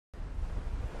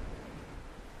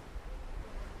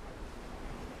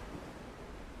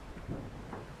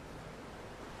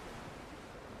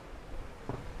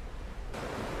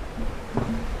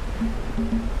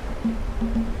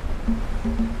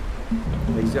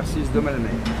exercice de Malmey.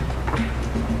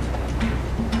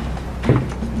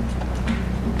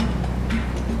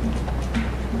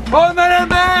 Homme à la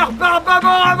mer, par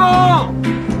bâbord avant!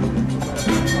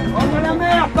 Homme à la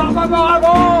mer, par bâbord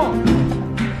avant!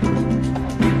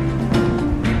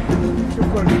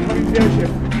 C'est quoi, je prends une chef.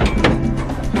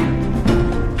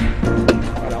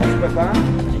 Voilà, on se prépare.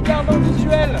 Qui garde dans le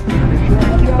visuel?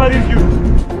 Qui pas les yeux.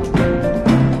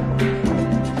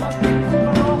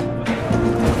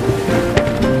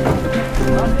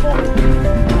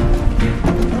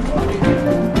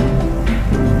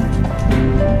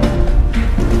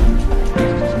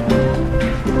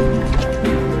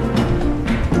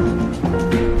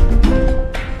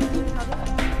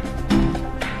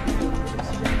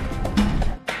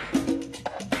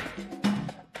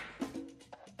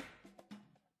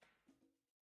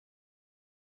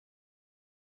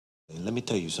 Let me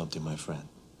tell you something, my friend.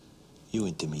 You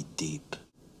into me deep.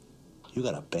 You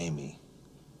gotta pay me.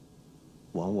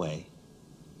 One way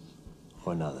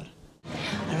or another.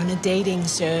 I run a dating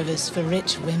service for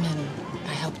rich women.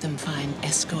 I help them find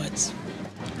escorts.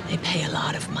 They pay a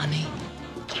lot of money.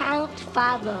 Count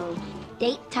Favo.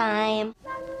 Date time.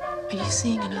 Are you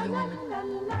seeing another woman?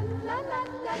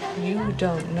 You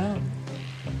don't know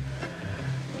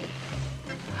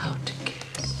How to kiss.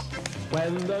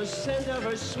 When the scent of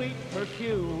her sweet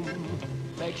perfume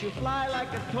makes you fly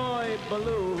like a toy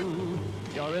balloon,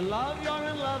 you're in love,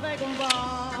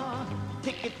 Eggenbar.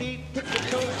 Tickety,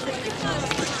 tickety, tickety.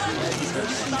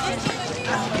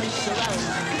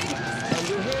 And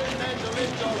you hear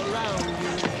mandolins all around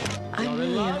you. I'm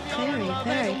really a very,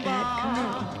 very bad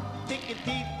girl.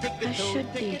 I should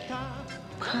be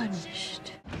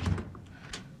punished.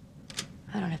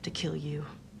 I don't have to kill you.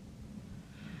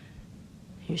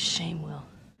 Your shame will.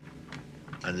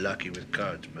 Unlucky with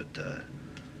cards, but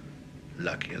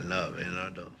lucky in love, ain't I,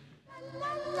 though?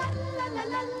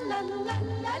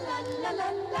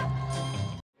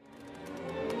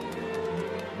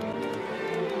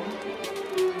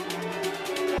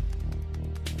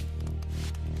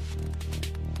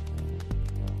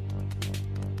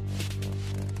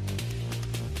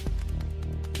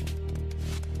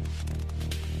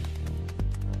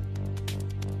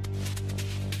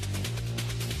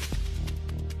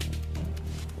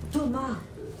 Thomas,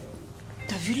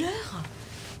 t'as vu l'heure?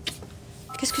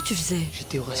 Qu'est-ce que tu faisais?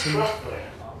 J'étais au rationnel.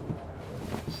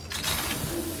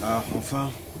 Ah, enfin.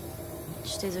 Je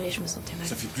suis désolée, je me sentais mal.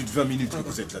 Ça fait plus de 20 minutes que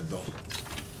vous êtes là-dedans.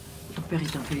 Ton père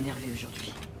est un peu énervé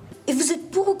aujourd'hui. Et vous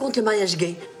êtes pour ou contre le mariage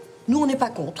gay? Nous, on n'est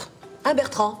pas contre. Hein,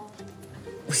 Bertrand?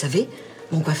 Vous savez,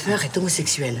 mon coiffeur est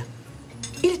homosexuel.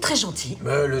 Il est très gentil.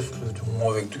 Mais laisse-le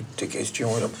avec toutes tes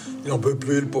questions. Il en peut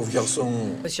plus, le pauvre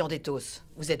garçon. Monsieur Andetos,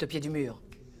 vous êtes au pied du mur.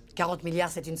 40 milliards,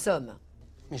 c'est une somme.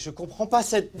 Mais je comprends pas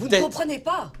cette Vous ne dette. comprenez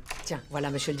pas? Tiens, voilà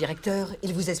monsieur le directeur,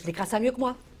 il vous expliquera ça mieux que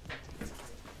moi.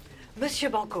 Monsieur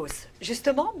Bancos,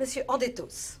 justement, monsieur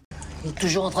Andetos. Il est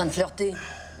toujours en train de flirter.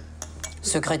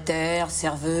 Secrétaire,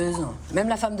 serveuse, même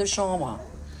la femme de chambre.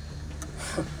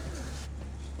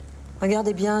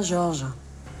 Regardez bien, Georges.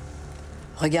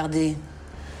 Regardez.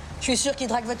 Je suis sûre qu'il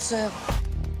drague votre sœur.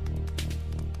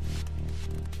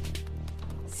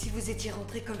 Si vous étiez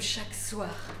rentré comme chaque soir,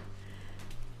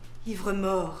 ivre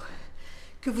mort,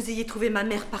 que vous ayez trouvé ma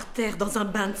mère par terre dans un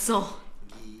bain de sang,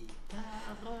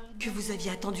 que vous aviez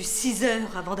attendu 6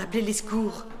 heures avant d'appeler les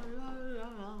secours,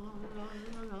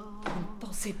 vous ne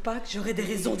pensez pas que j'aurais des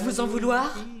raisons de vous en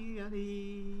vouloir?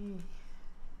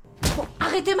 Bon,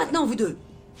 arrêtez maintenant, vous deux.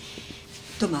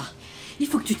 Thomas, il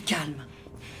faut que tu te calmes.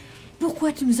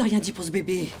 Pourquoi tu nous as rien dit pour ce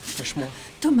bébé? Lâche-moi.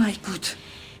 Thomas, écoute.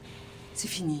 C'est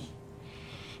fini.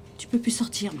 Tu peux plus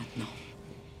sortir maintenant.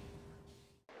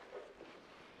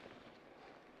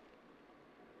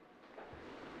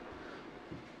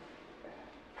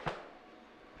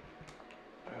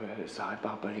 Ça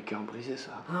répare pas les cœurs brisés,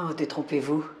 ça. Oh,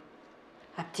 détrompez-vous.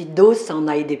 À petite dose, ça en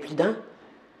a aidé plus d'un.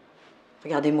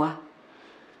 Regardez-moi.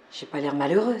 J'ai pas l'air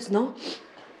malheureuse, non?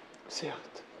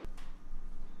 Certes.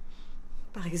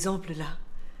 Par exemple, là.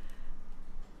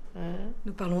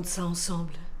 Nous parlons de ça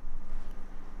ensemble.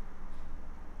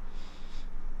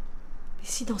 Et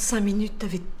si dans 5 minutes,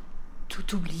 t'avais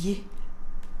tout oublié?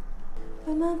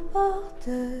 Peu m'importe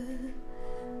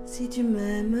si tu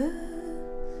m'aimes,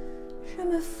 je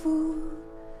me fous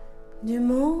du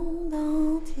monde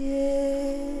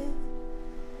entier.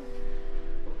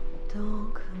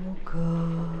 Tant que mon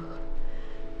corps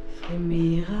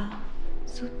frémira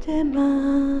sous tes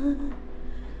mains.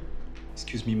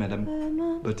 Excuse me, madam,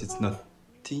 but it's not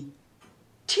tea.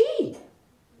 Tea?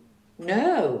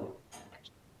 No.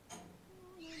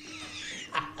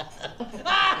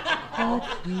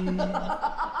 As-tu,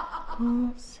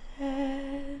 mon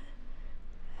sel?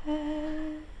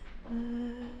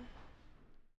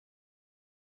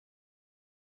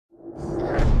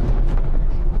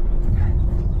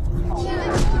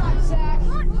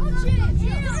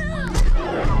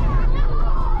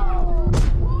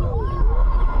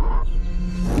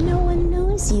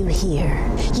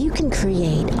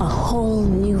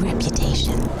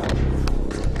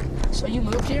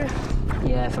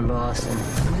 from Boston.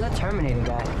 Who's that Terminator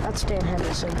guy? That's Dan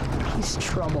Henderson. He's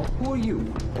trouble. Who are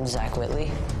you? I'm Zach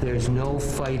Whitley. There's no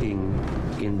fighting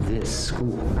in this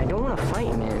school. I don't want to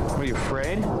fight, man. Are you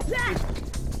afraid? Zach!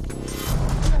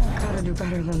 Gotta do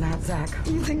better than that, Zach.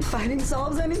 You think fighting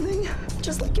solves anything?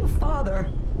 Just like your father.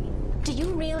 Do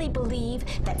you really believe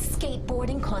that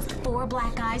skateboarding caused 4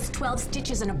 black eyes, 12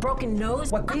 stitches, and a broken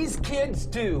nose? What these kids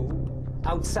do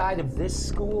outside of this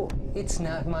school, it's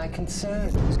not my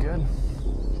concern. It's good.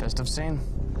 Best I've seen.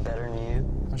 Better than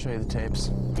you. I'll show you the tapes.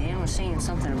 Dan was saying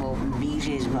something about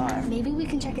BJ's bar. Maybe we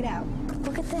can check it out.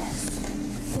 Look at this.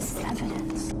 This is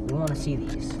evidence. We want to see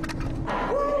these.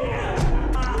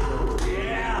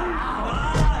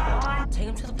 Take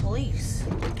him to the police.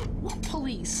 What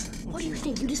police? What do you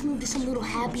think? You just moved to some little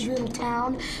happy little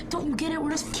town? Don't you get it?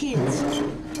 We're just kids.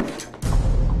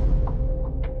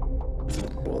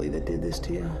 Bully that did this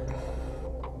to you,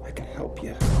 I can help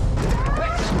you.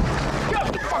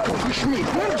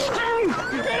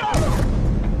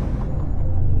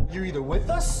 You're either with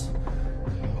us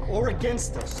or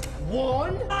against us.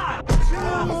 1, 2.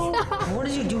 What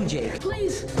did you do, Jake?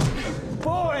 Please.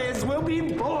 Boys will be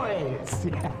boys.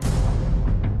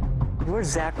 You're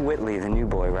Zach Whitley, the new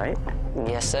boy, right?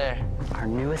 Yes, sir. Our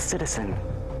newest citizen.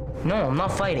 No, I'm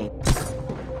not fighting.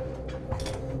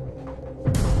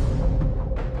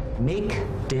 Make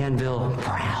Danville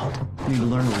proud. You need to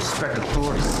learn to respect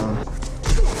authority, son.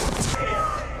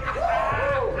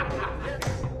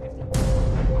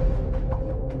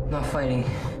 Not fighting.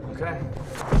 Okay.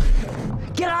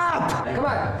 Get up! Come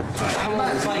on. Come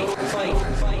on, fight.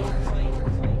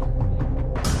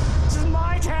 This is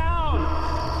my town.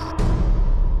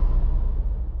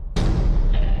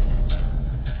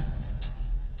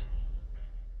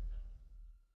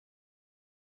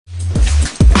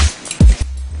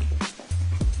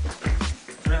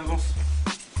 Allez, avance.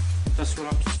 T'assois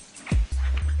là.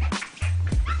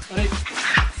 Allez,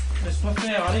 laisse-moi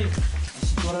faire, allez.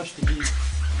 Assis-toi là, je t'ai dit.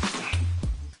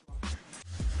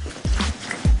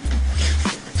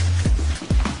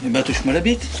 Eh ben, touche-moi la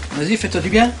bite. Vas-y, fais-toi du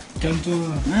bien. Calme-toi.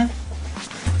 Hein?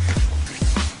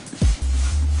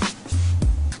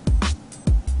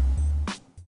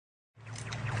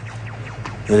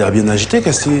 Il a l'air bien agité,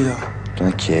 Castille.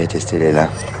 T'inquiète, Estelle est là.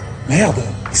 Merde,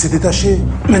 il s'est détaché.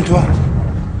 Mène-toi.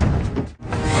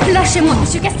 Lâchez-moi,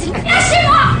 monsieur Castille.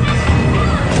 Lâchez-moi!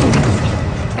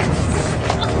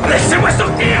 Laissez-moi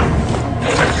sortir. Je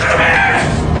vais crever.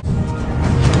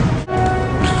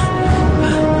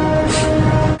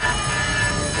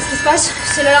 Qu'est-ce qui se passe?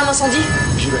 C'est l'alarme incendie.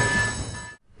 J'y vais.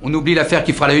 On oublie l'affaire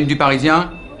qui fera la une du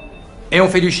Parisien et on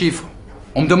fait du chiffre.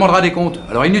 On me demandera des comptes.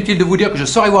 Alors inutile de vous dire que je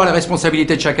saurai voir les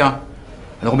responsabilités de chacun.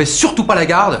 Alors on met surtout pas la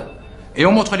garde et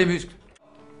on montre les muscles.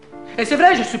 Et c'est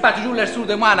vrai, je ne suis pas toujours l'air sourd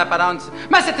de moi en apparence.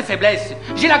 Mais cette faiblesse,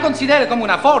 je la considère comme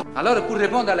une force. Alors pour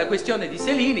répondre à la question de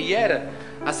Céline hier,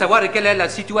 à savoir quelle est la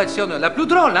situation la plus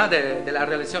drôle de la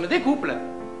relation des couples,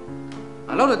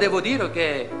 alors devo dire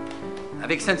que,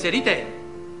 avec sincérité,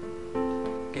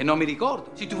 que non me ricordo.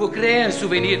 Si tu veux créer un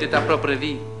souvenir de ta propre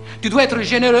vie, tu dois être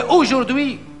généreux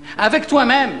aujourd'hui, avec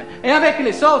toi-même et avec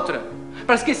les autres.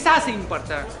 Parce que ça, c'est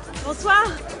important. Bonsoir.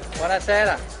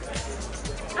 Buonasera.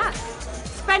 Ah,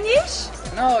 Spanish?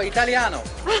 No, italiano.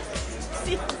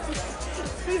 Si.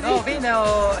 No,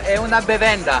 vino è una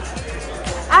bevenda.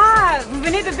 Ah, vous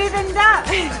venez de Bevenda.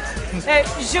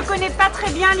 Je connais pas très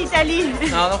bien l'Italie.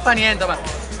 No, non fa niente, ma...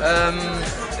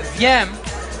 viens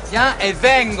e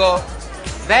vengo.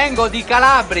 Vengo di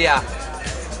Calabria.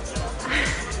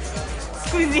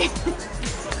 Scusi.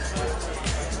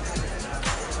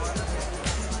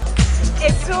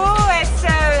 Eso es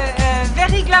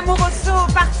very glamouroso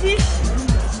party?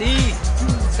 Sì,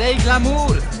 sei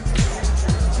glamour.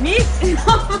 Mi?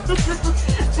 No.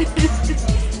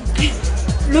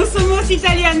 Los somos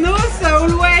italianos,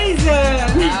 always.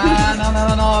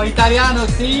 Ah, no, italiano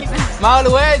sì, ma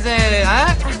always,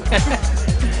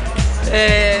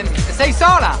 sei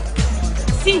sola?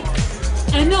 Sì.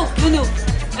 No.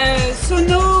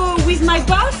 Sono with my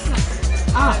boss.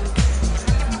 Ah,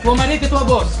 tuo marito e tuo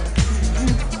boss.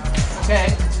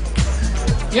 Ok.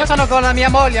 Io sono con la mia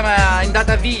moglie, ma è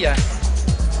andata via.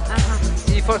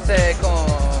 Sì, forse con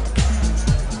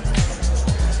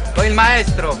il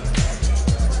maestro.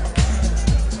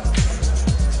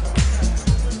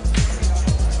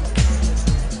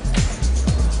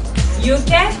 You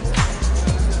okay?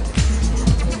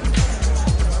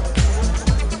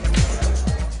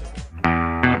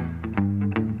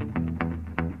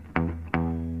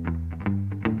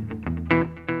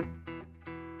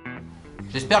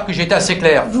 J'espère que j'ai été assez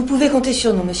clair. Vous pouvez compter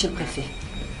sur nous, monsieur le préfet.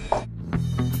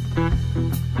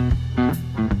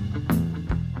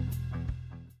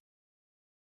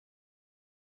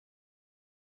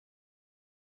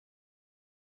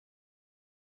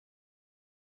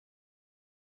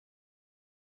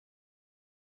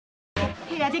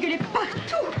 a dégueulé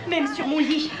partout, même sur mon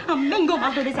lit. Un mango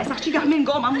mardonné, ça s'archive un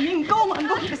mango,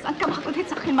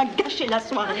 il m'a gâché la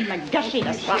soirée, il m'a gâché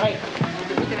la soirée.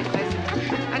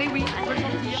 Allez, oui.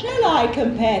 Shall I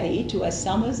compare thee to a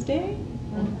summer's day?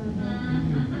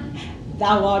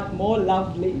 Thou art more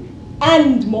lovely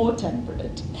and more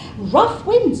temperate. Rough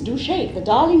winds do shake the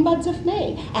darling buds of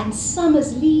May, and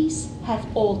summer's lease hath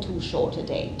all too short a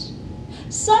date.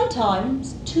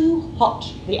 Sometimes too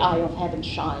hot the eye of heaven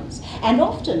shines, and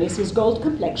often is his gold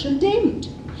complexion dimmed.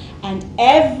 And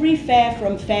every fair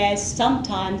from fair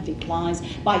sometimes declines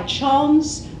by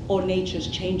chance or nature's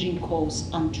changing course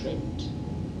untrimmed.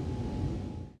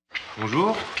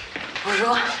 Bonjour.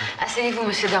 Bonjour. Asseyez-vous,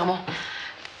 monsieur Darmon.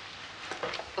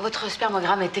 Votre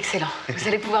spermogramme est excellent. Vous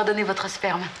allez pouvoir donner votre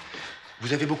sperme.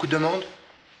 Vous avez beaucoup de demandes?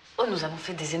 Oh, nous avons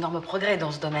fait des énormes progrès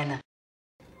dans ce domaine.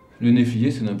 Le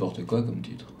Néflier, c'est n'importe quoi comme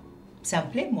titre. Ça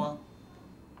me plaît, moi.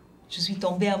 Je suis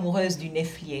tombée amoureuse du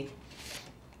Néflier.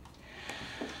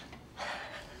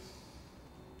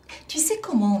 Tu sais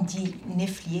comment on dit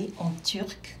Néflier en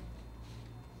turc?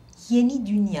 Yeni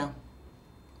Dünya.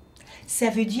 Ça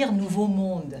veut dire nouveau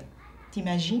monde.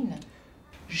 T'imagines?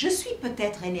 Je suis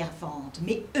peut-être énervante,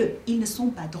 mais eux, ils ne sont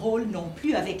pas drôles non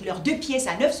plus avec leurs 2 pièces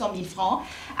à 900 000 francs,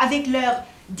 avec leurs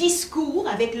discours,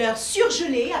 avec leurs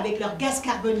surgelés, avec leur gaz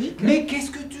carbonique. Mais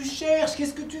qu'est-ce que tu cherches?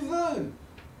 Qu'est-ce que tu veux?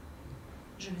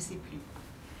 Je ne sais plus.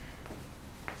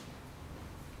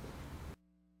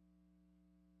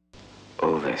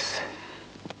 Oves.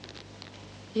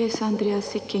 Ես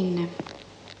Անդրեասի կինն եմ։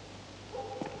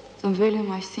 Ծնվել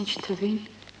եմ այսինչ թվին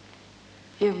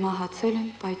և մահացել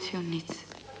եմ պայթյունից։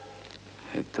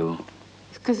 Հետո։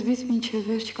 Սկզբից մինչև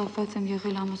վերջ կապված եմ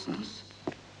եղել ամուսնուս։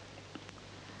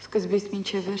 Սկզբից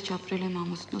մինչև վերջ ապրել եմ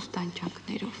ամուսնուս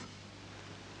տանջանքներով։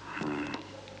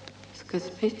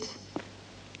 Սկզբից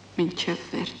մինչև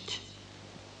վերջ։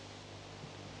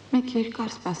 Մենք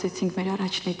երկար սպասեցինք մեր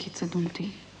առաջնեկի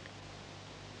ծնունդին։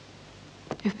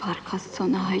 Եվ Փառք Աստծո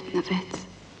նա հայտնվեց։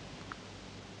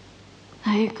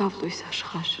 Նա եկավ լույս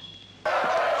աշխարհ։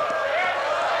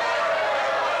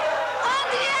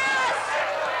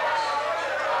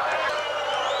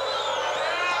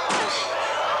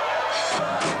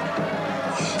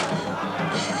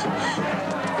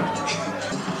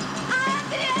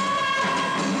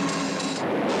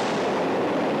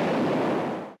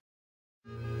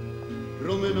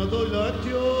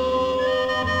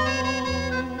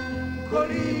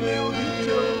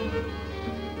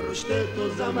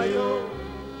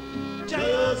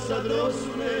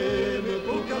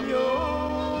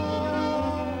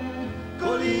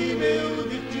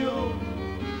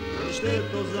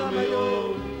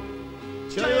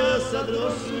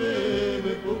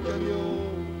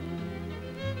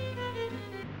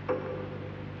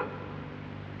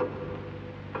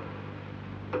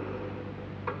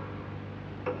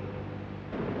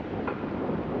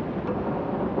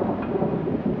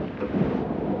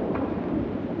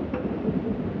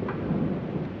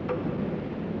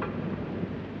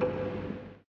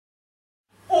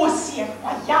 Aussi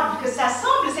incroyable que ça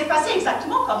semble, c'est passé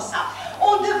exactement comme ça.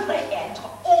 On devrait être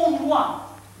au moins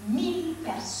 1000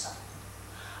 personnes.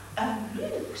 Un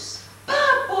luxe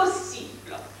pas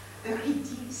possible.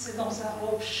 Eurydice dans un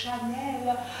robe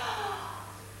Chanel.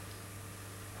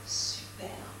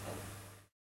 Superbe.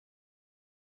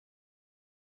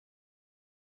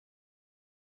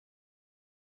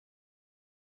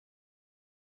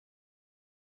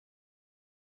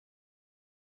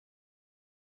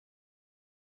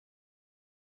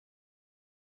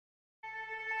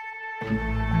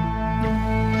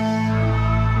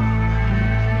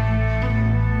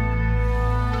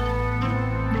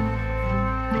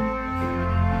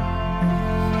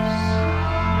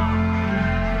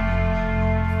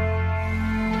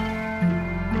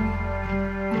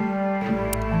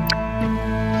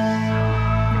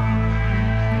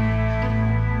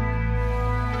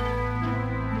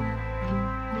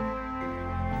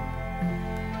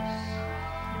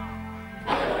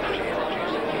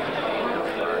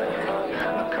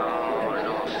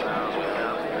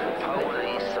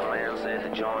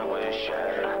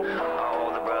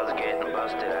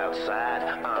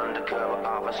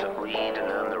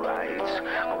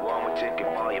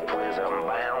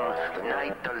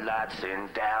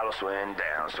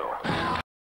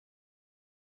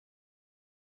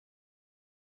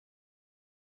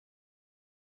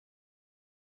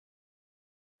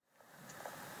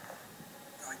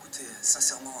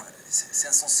 Sincèrement, c'est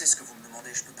insensé ce que vous me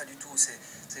demandez. Je peux pas du tout.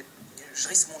 Je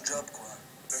risque mon job, quoi.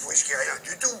 Mais vous risquez rien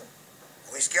du tout.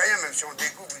 Vous risquez rien, même si on le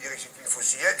découvre, vous direz que c'est une fausse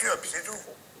signature, puis c'est tout.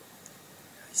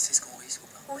 Il sait ce qu'on risque ou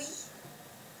pas? Oui.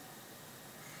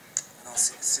 Non,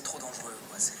 c'est trop dangereux,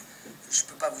 quoi.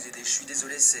 Et je suis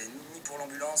désolé, c'est ni pour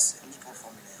l'ambulance, ni pour le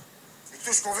formulaire. Et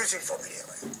tout ce qu'on veut, c'est le formulaire,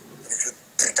 ouais. Avec le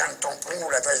putain de tampon,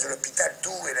 l'adresse de l'hôpital,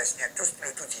 tout, et la signature,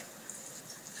 le tout type.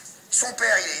 Son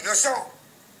père, il est innocent.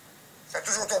 C'est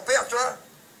toujours ton père, toi?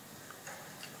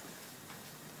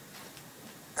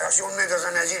 Alors si on le met dans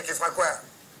un asile, tu feras quoi?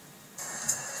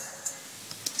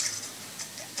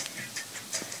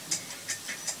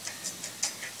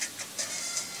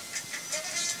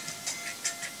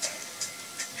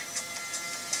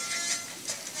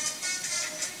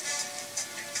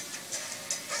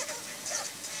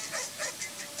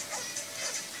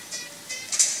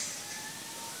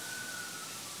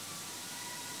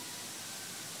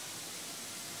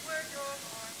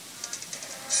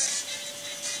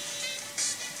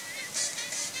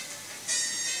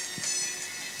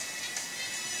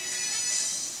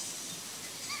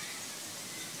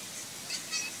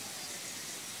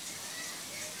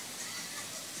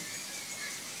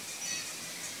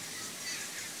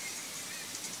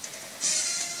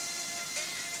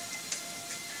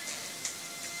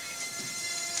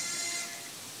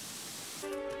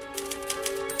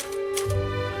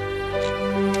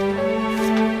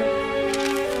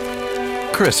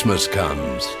 Christmas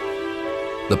comes.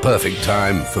 The perfect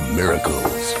time for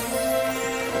miracles.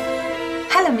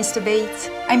 Hello, Mr. Bates.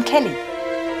 I'm Kelly,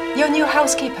 your new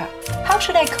housekeeper. How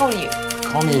should I call you?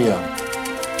 Call me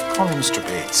Mr.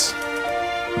 Bates.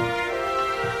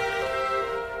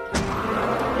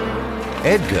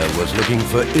 Edgar was looking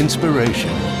for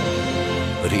inspiration,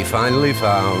 but he finally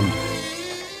found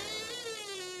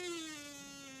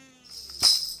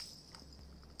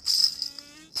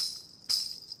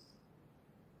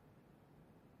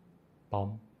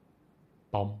Bom,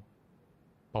 bom,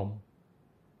 bom,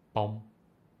 bom,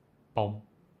 bom, bom,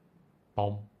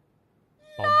 bom.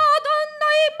 Madonna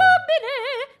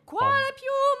immobile, quale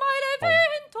piuma il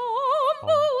vento,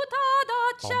 muta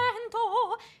d'accento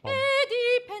e di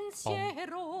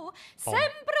pensiero,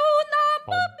 sempre una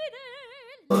mobile.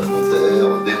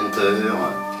 Monteur, démonteur,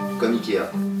 comme Ikea.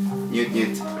 Newt,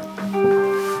 Newt.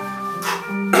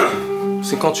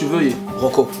 C'est quand tu veux,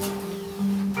 Rocco.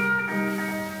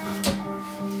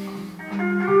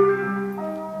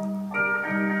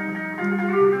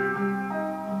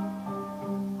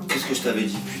 Qu'est-ce que je t'avais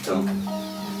dit, putain?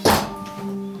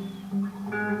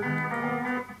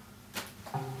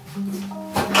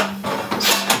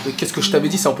 Mais qu'est-ce que je t'avais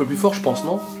dit? C'est un peu plus fort, je pense,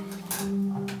 non?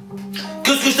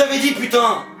 Qu'est-ce que je t'avais dit,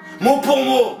 putain? Mot pour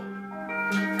mot.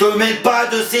 Te mêle pas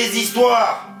de ces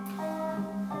histoires.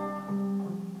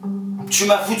 Tu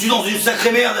m'as foutu dans une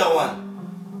sacrée merde, Erwan.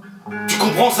 Tu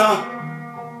comprends ça?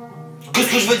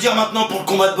 Qu'est-ce que je vais dire maintenant pour le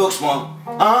combat de boxe, moi?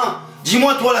 Hein?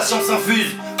 Dis-moi, toi, la science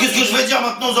infuse. Qu'est-ce que je vais dire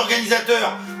maintenant aux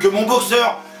organisateurs? Que mon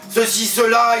boxeur, ceci,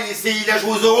 cela, il a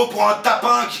joué aux euros pour un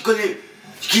tapin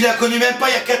qui n'a connu même pas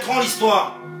il y a 4 ans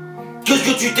l'histoire. Qu'est-ce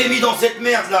que tu t'es mis dans cette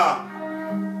merde-là?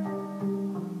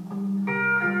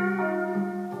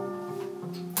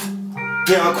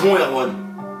 T'es un con, Erwan.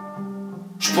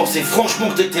 Je pensais franchement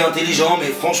que t'étais intelligent,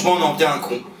 mais franchement, non, t'es un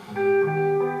con.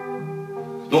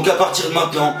 Donc à partir de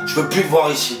maintenant, je veux plus te voir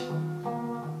ici.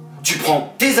 Tu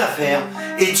prends tes affaires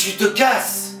et tu te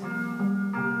casses.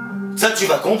 Ça, tu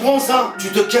vas comprendre ça. Tu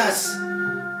te casses.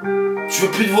 Je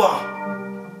veux plus te voir.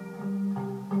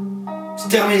 C'est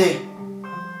terminé.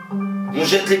 On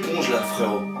jette l'éponge là,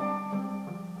 frérot.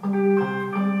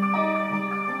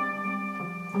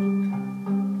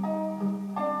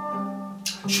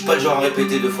 Je suis pas le genre à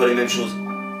répéter 2 fois les mêmes choses.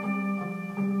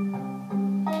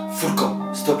 Fous le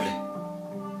camp, s'il te plaît.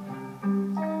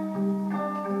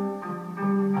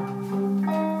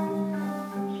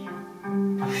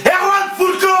 Erwan, fous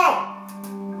le camp!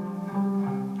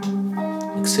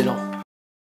 Excellent.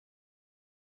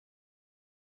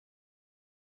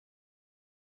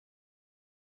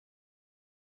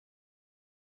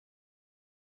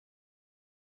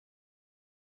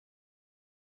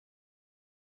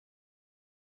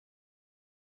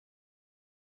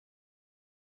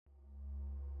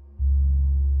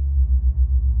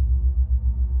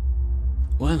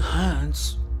 When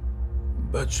Hans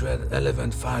butchered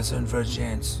 11,000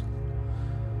 virgins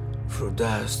through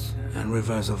dust and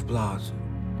rivers of blood,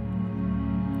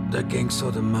 the king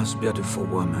saw the most beautiful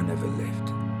woman ever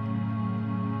lived.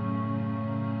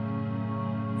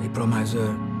 He promised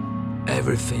her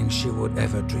everything she would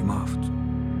ever dream of.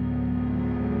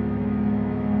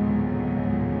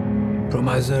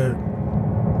 Promised her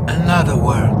another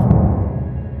world.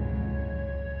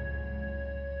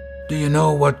 Do you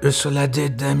know what Ursula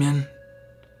did, Damien?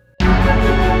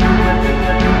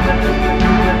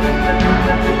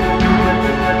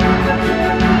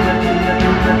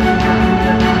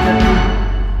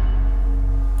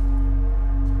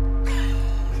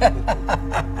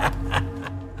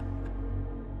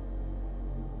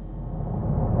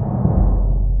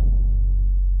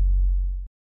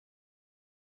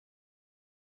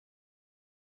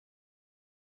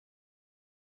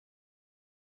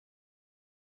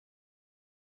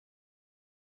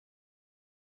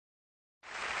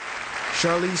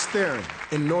 Charlize Theron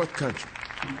in North Country.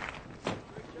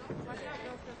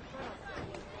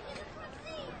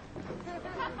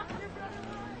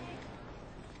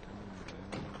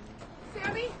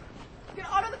 Sammy, get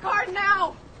out of the car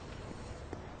now!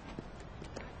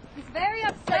 He's very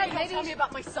upset. Maybe tell me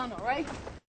about my son, all right?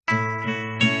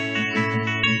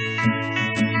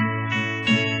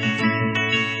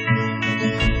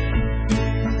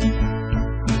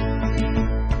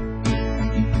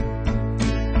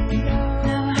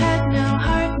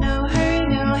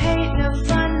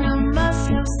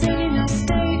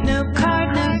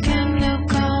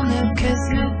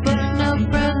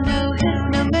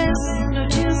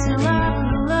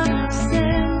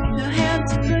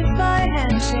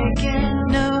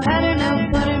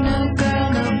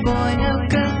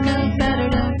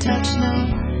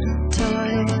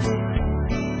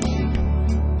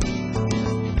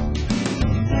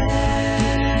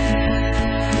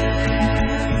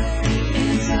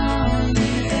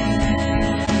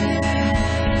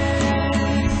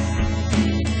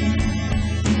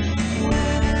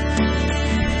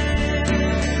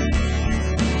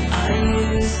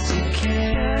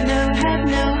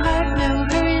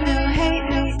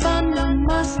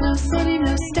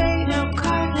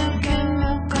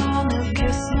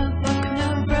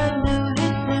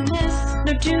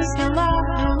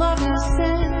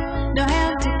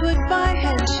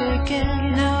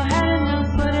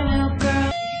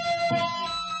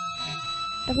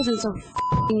 That wasn't so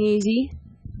f***ing easy.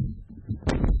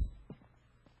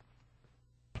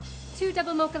 2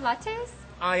 double mocha lattes?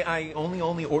 I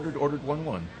only ordered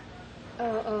one.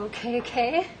 Oh,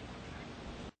 okay.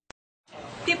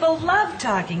 People love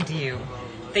talking to you.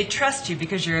 They trust you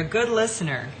because you're a good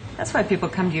listener. That's why people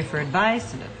come to you for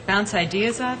advice and to bounce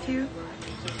ideas off you.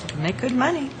 Make good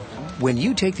money. When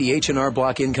you take the H&R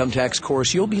Block income tax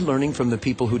course, you'll be learning from the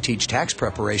people who teach tax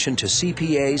preparation to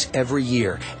CPAs every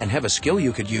year and have a skill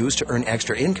you could use to earn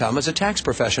extra income as a tax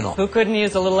professional. Who couldn't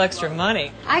use a little extra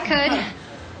money? I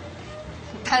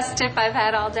could. Best tip I've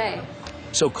had all day.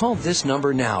 So call this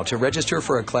number now to register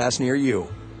for a class near you.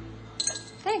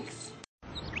 Thanks.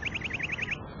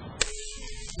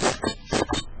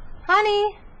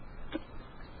 Honey,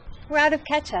 we're out of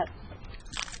ketchup.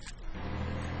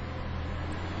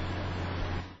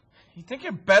 You think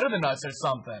you're better than us or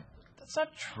something. That's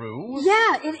not true.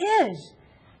 Yeah, it is.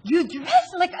 You dress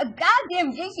like a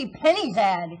goddamn JCPenney's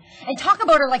ad and talk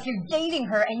about her like you're dating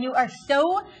her, and you are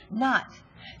so not.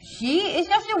 She is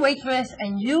just a waitress,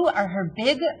 and you are her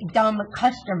big, dumb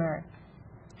customer.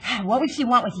 What would she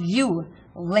want with you,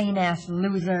 lame-ass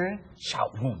loser? 小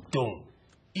互动，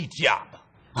一家。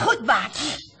 Goodbye.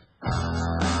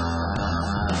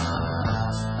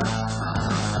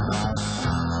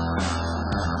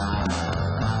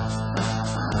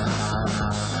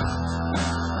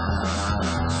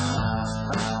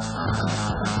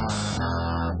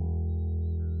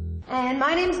 And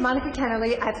my name is Monica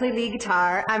Kennerly. I play lead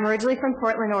guitar. I'm originally from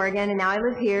Portland, Oregon, and now I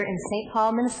live here in St.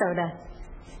 Paul, Minnesota.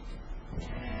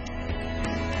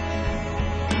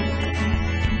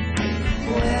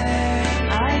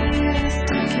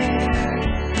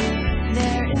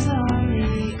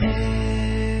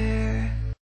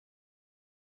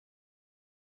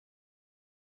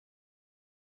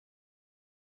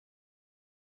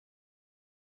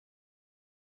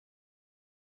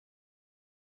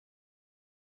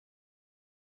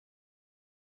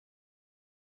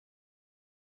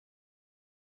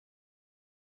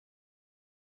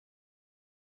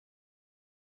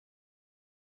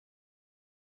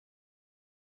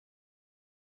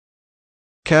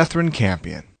 Catherine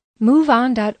Campion.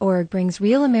 MoveOn.org brings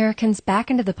real Americans back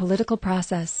into the political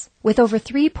process. With over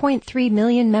 3.3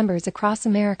 million members across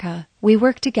America, we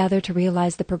work together to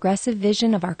realize the progressive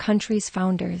vision of our country's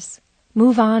founders.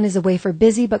 Move On is a way for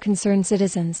busy but concerned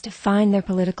citizens to find their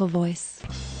political voice.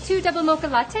 2 double mocha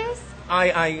lattes?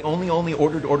 I only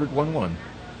ordered one.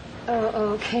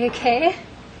 Oh, okay.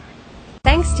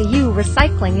 Thanks to you,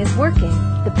 recycling is working.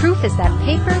 The proof is that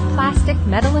paper, plastic,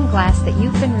 metal, and glass that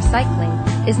you've been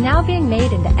recycling is now being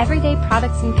made into everyday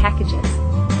products and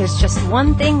packages. There's just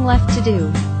one thing left to do.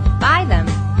 Buy them.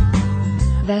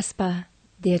 Vespa,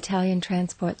 the Italian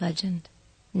transport legend,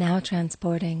 now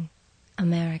transporting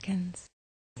Americans.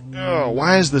 Oh,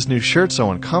 why is this new shirt so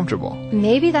uncomfortable?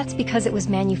 Maybe that's because it was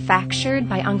manufactured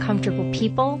by uncomfortable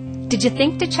people. Did you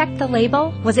think to check the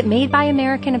label? Was it made by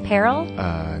American Apparel?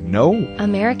 No.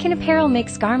 American Apparel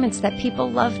makes garments that people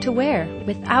love to wear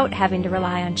without having to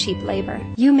rely on cheap labor.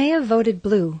 You may have voted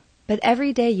blue, but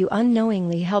every day you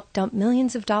unknowingly help dump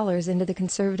millions of dollars into the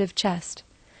conservative chest.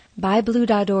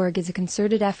 BuyBlue.org is a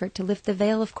concerted effort to lift the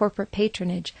veil of corporate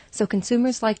patronage so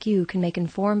consumers like you can make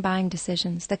informed buying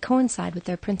decisions that coincide with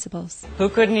their principles. Who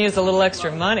couldn't use a little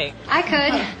extra money? I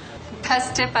could.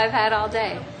 Best tip I've had all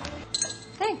day.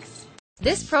 Thanks.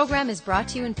 This program is brought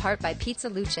to you in part by Pizza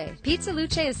Luce. Pizza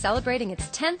Luce is celebrating its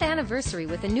 10th anniversary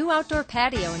with a new outdoor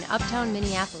patio in uptown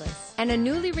Minneapolis and a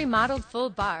newly remodeled full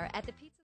bar at the